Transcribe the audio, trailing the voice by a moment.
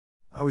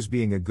I was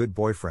being a good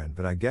boyfriend,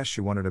 but I guess she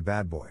wanted a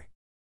bad boy.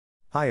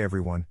 Hi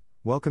everyone,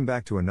 welcome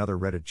back to another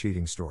Reddit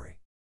cheating story.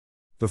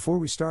 Before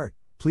we start,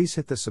 please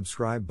hit the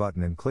subscribe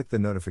button and click the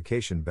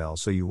notification bell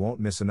so you won't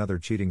miss another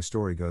cheating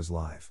story goes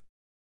live.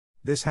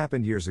 This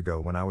happened years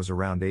ago when I was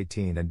around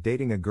 18 and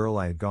dating a girl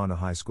I had gone to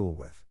high school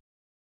with.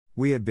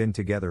 We had been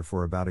together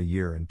for about a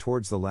year, and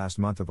towards the last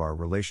month of our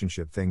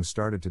relationship things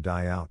started to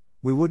die out.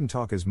 We wouldn't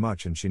talk as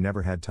much and she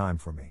never had time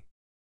for me.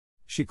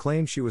 She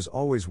claimed she was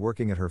always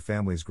working at her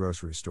family's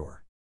grocery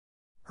store.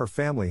 Her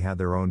family had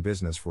their own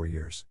business for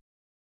years.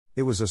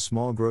 It was a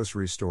small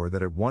grocery store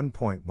that at one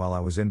point while I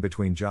was in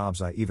between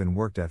jobs I even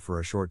worked at for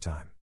a short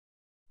time.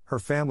 Her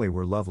family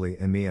were lovely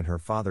and me and her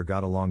father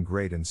got along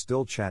great and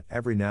still chat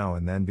every now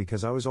and then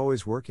because I was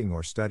always working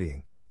or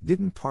studying,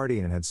 didn't party,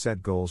 and had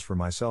set goals for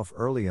myself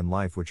early in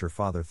life which her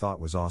father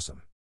thought was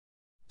awesome.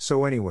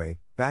 So anyway,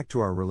 back to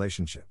our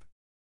relationship.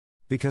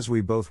 Because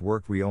we both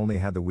worked, we only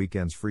had the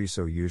weekends free,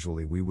 so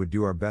usually we would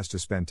do our best to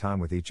spend time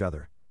with each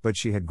other, but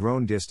she had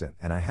grown distant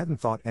and I hadn't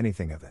thought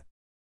anything of it.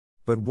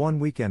 But one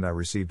weekend I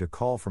received a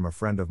call from a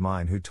friend of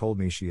mine who told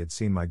me she had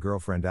seen my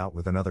girlfriend out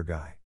with another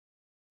guy.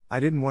 I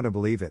didn't want to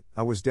believe it,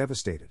 I was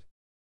devastated.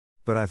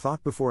 But I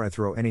thought before I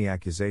throw any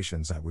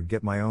accusations I would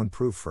get my own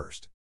proof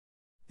first.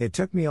 It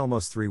took me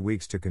almost 3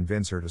 weeks to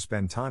convince her to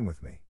spend time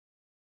with me.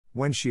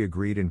 When she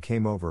agreed and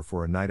came over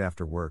for a night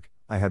after work,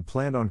 I had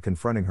planned on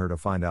confronting her to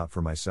find out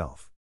for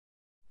myself.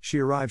 She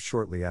arrived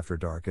shortly after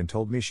dark and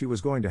told me she was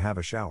going to have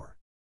a shower.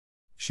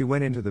 She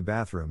went into the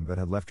bathroom but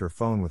had left her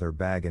phone with her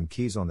bag and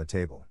keys on the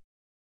table.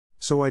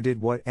 So I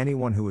did what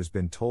anyone who has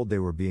been told they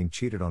were being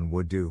cheated on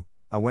would do,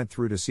 I went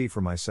through to see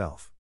for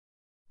myself.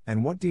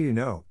 And what do you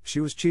know, she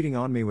was cheating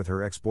on me with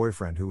her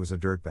ex-boyfriend who was a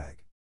dirtbag.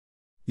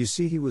 You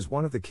see, he was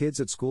one of the kids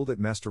at school that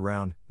messed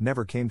around,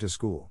 never came to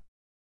school.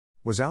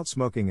 Was out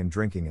smoking and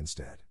drinking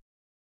instead.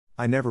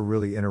 I never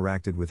really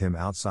interacted with him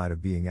outside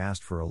of being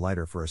asked for a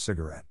lighter for a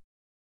cigarette.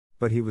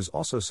 But he was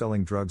also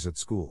selling drugs at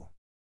school.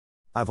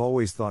 I've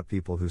always thought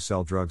people who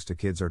sell drugs to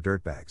kids are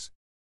dirtbags.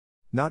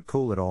 Not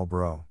cool at all,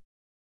 bro.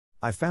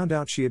 I found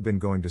out she had been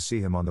going to see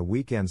him on the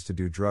weekends to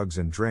do drugs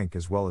and drink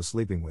as well as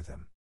sleeping with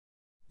him.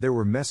 There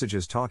were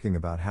messages talking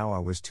about how I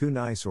was too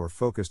nice or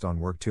focused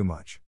on work too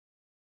much.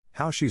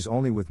 How she's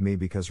only with me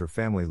because her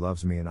family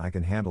loves me and I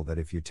can handle that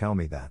if you tell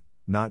me that,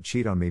 not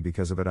cheat on me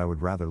because of it. I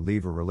would rather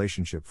leave a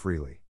relationship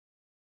freely.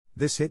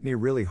 This hit me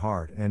really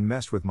hard and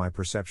messed with my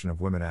perception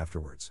of women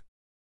afterwards.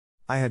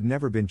 I had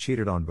never been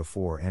cheated on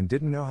before and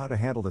didn't know how to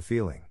handle the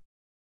feeling.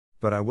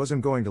 But I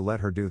wasn't going to let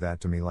her do that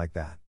to me like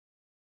that.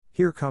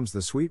 Here comes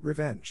the sweet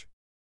revenge.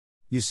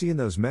 You see, in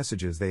those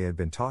messages they had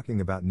been talking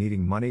about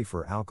needing money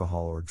for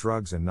alcohol or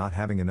drugs and not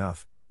having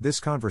enough. This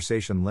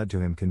conversation led to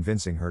him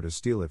convincing her to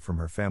steal it from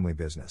her family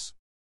business.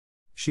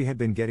 She had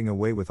been getting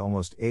away with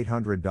almost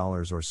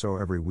 $800 or so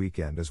every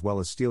weekend as well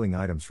as stealing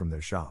items from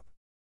their shop.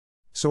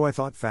 So I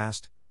thought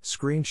fast,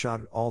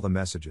 screenshotted all the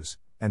messages,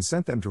 and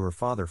sent them to her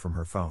father from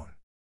her phone.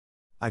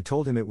 I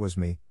told him it was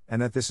me,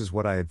 and that this is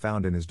what I had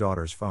found in his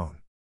daughter's phone.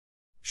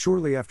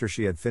 Shortly after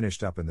she had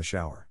finished up in the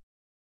shower,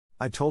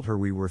 I told her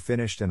we were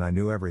finished and I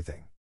knew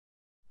everything.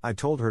 I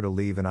told her to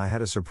leave and I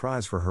had a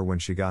surprise for her when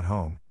she got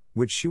home,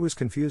 which she was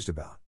confused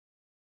about.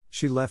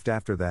 She left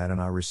after that and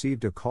I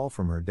received a call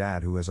from her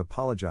dad who has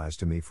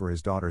apologized to me for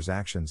his daughter's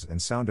actions and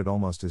sounded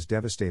almost as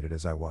devastated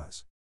as I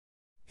was.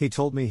 He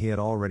told me he had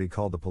already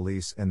called the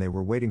police and they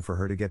were waiting for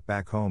her to get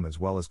back home as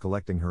well as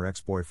collecting her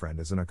ex-boyfriend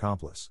as an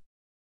accomplice.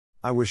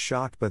 I was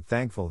shocked but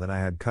thankful that I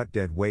had cut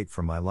dead weight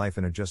from my life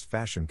in a just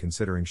fashion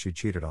considering she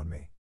cheated on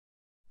me.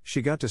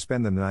 She got to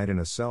spend the night in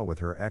a cell with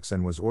her ex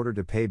and was ordered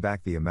to pay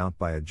back the amount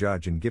by a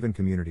judge and given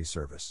community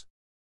service.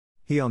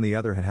 He on the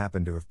other hand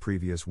happened to have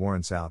previous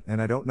warrants out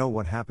and I don't know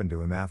what happened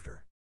to him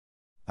after.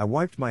 I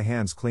wiped my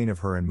hands clean of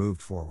her and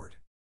moved forward.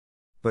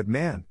 But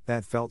man,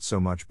 that felt so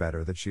much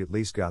better that she at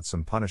least got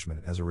some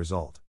punishment as a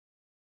result.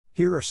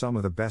 Here are some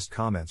of the best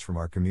comments from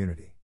our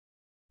community.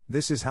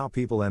 This is how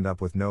people end up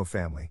with no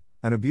family,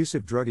 an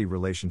abusive druggy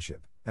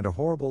relationship, and a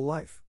horrible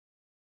life.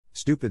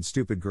 Stupid,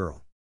 stupid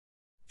girl.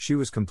 She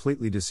was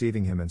completely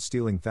deceiving him and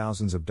stealing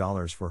thousands of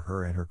dollars for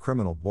her and her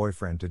criminal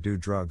boyfriend to do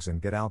drugs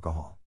and get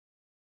alcohol.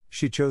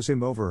 She chose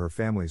him over her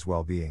family's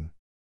well-being.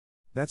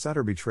 That's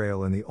utter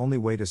betrayal, and the only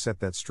way to set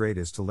that straight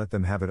is to let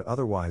them have it,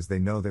 otherwise they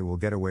know they will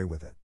get away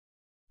with it.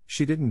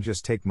 She didn't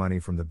just take money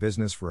from the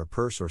business for a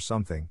purse or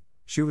something,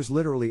 she was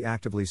literally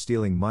actively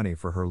stealing money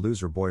for her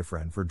loser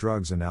boyfriend for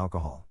drugs and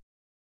alcohol.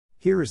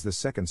 Here is the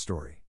second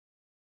story.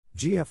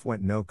 GF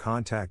went no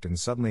contact and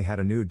suddenly had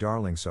a new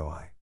darling, so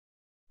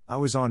I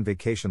was on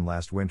vacation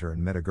last winter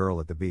and met a girl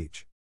at the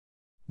beach.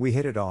 We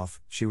hit it off,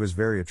 she was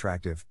very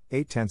attractive,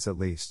 8/10 at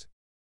least.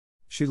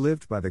 She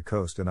lived by the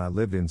coast and I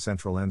lived in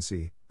central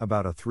NC,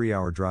 about a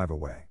 3-hour drive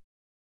away.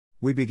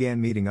 We began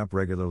meeting up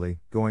regularly,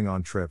 going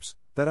on trips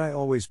that I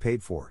always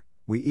paid for.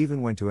 We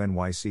even went to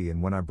NYC,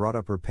 and when I brought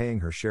up her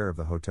paying her share of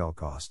the hotel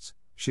costs,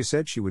 she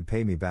said she would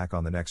pay me back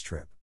on the next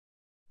trip.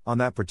 On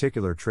that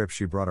particular trip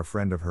she brought a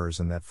friend of hers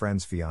and that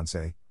friend's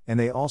fiancé, and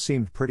they all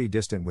seemed pretty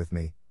distant with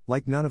me,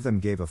 like none of them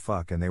gave a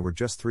fuck and they were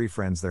just 3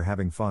 friends there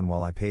having fun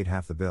while I paid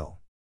half the bill.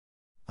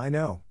 I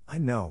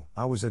know,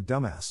 I was a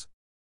dumbass.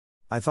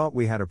 I thought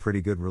we had a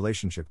pretty good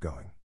relationship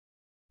going.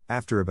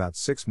 After about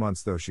 6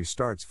 months though, she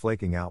starts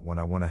flaking out when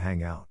I want to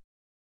hang out.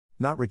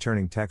 Not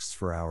returning texts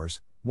for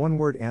hours,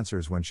 one-word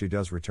answers when she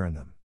does return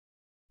them.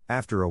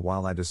 After a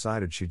while I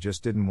decided she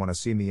just didn't want to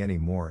see me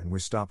anymore and we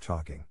stopped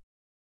talking.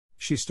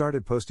 She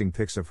started posting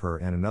pics of her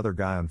and another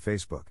guy on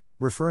Facebook,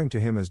 referring to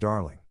him as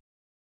darling.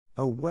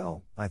 Oh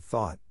well, I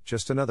thought,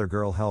 just another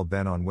girl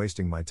hell-bent on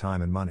wasting my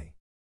time and money.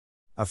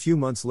 A few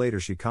months later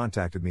she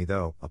contacted me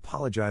though,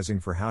 apologizing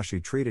for how she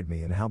treated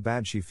me and how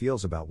bad she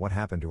feels about what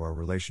happened to our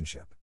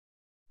relationship.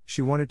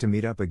 She wanted to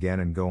meet up again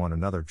and go on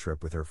another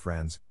trip with her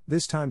friends,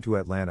 this time to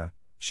Atlanta.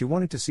 She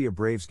wanted to see a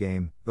Braves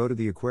game, go to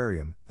the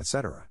aquarium,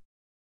 etc.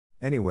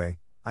 Anyway,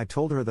 I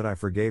told her that I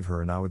forgave her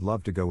and I would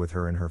love to go with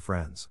her and her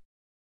friends.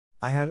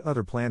 I had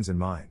other plans in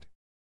mind.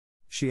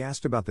 She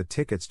asked about the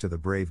tickets to the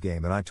Brave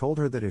game and I told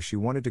her that if she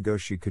wanted to go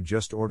she could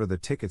just order the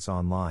tickets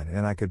online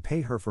and I could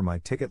pay her for my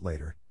ticket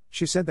later.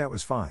 She said that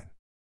was fine.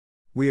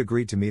 We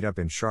agreed to meet up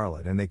in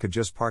Charlotte and they could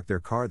just park their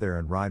car there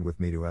and ride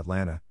with me to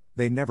Atlanta.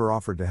 They never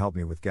offered to help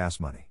me with gas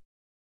money.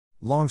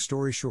 Long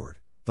story short,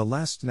 the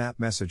last snap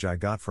message I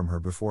got from her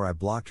before I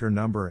blocked her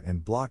number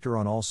and blocked her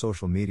on all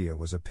social media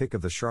was a pic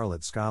of the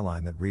Charlotte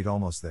skyline that read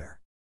 "almost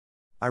there."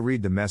 I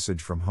read the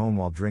message from home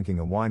while drinking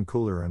a wine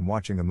cooler and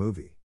watching a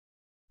movie.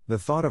 The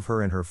thought of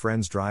her and her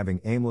friends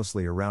driving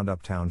aimlessly around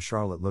uptown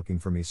Charlotte looking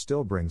for me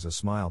still brings a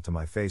smile to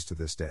my face to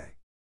this day.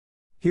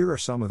 Here are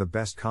some of the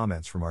best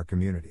comments from our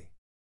community.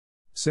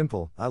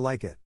 Simple, I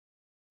like it.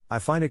 I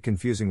find it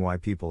confusing why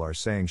people are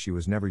saying she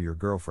was never your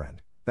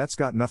girlfriend. That's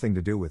got nothing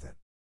to do with it.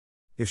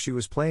 If she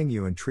was playing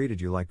you and treated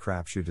you like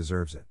crap, she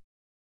deserves it.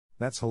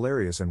 That's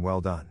hilarious and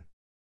well done.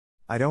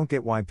 I don't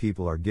get why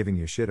people are giving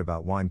you shit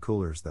about wine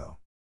coolers though.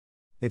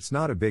 It's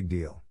not a big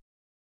deal.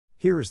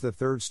 Here is the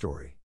third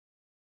story.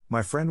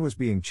 My friend was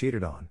being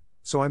cheated on,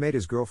 so I made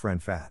his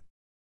girlfriend fat.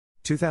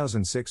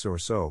 2006 or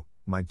so,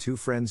 my two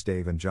friends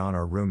Dave and John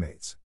are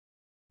roommates.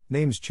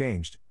 Names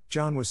changed.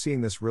 John was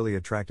seeing this really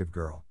attractive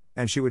girl,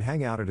 and she would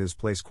hang out at his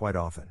place quite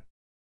often.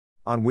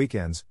 On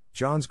weekends,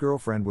 John's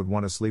girlfriend would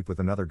want to sleep with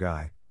another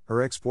guy,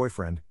 her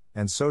ex-boyfriend,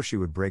 and so she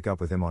would break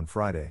up with him on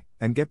Friday,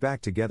 and get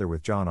back together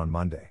with John on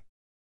Monday.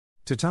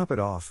 To top it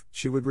off,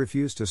 she would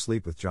refuse to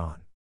sleep with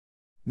John.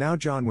 Now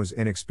John was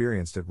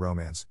inexperienced at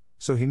romance,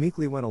 so he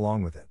meekly went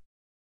along with it.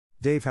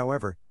 Dave,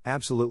 however,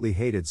 absolutely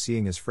hated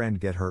seeing his friend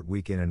get hurt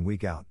week in and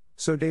week out,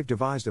 so Dave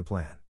devised a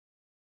plan.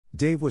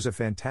 Dave was a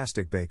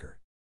fantastic baker.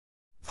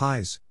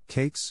 Pies,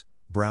 cakes,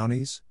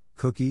 brownies,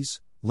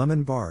 cookies,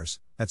 lemon bars,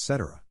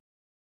 etc.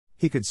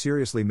 He could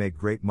seriously make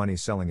great money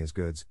selling his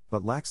goods,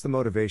 but lacks the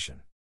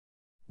motivation.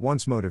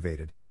 Once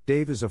motivated,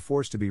 Dave is a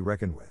force to be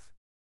reckoned with.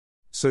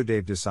 So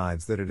Dave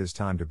decides that it is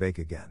time to bake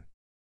again.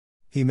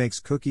 He makes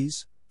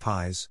cookies,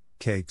 pies,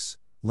 cakes,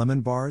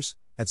 lemon bars,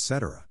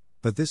 etc.,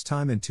 but this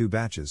time in 2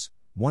 batches,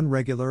 one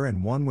regular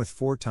and one with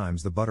 4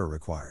 times the butter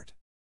required.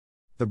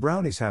 The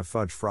brownies have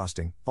fudge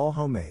frosting, all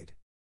homemade.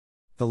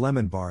 The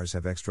lemon bars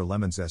have extra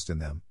lemon zest in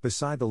them,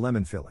 beside the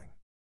lemon filling.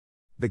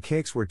 The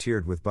cakes were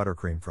tiered with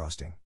buttercream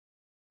frosting.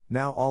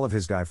 Now all of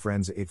his guy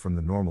friends ate from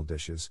the normal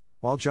dishes,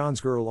 while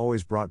John's girl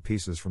always brought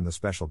pieces from the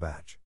special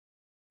batch.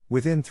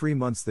 Within 3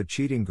 months the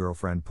cheating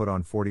girlfriend put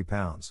on 40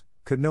 pounds,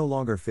 could no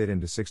longer fit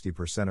into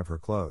 60% of her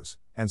clothes,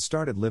 and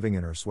started living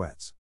in her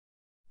sweats.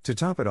 To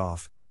top it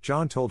off,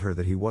 John told her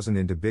that he wasn't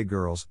into big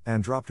girls,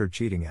 and dropped her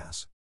cheating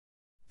ass.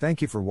 Thank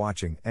you for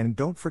watching, and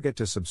don't forget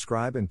to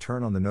subscribe and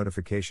turn on the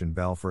notification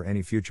bell for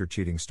any future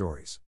cheating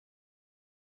stories.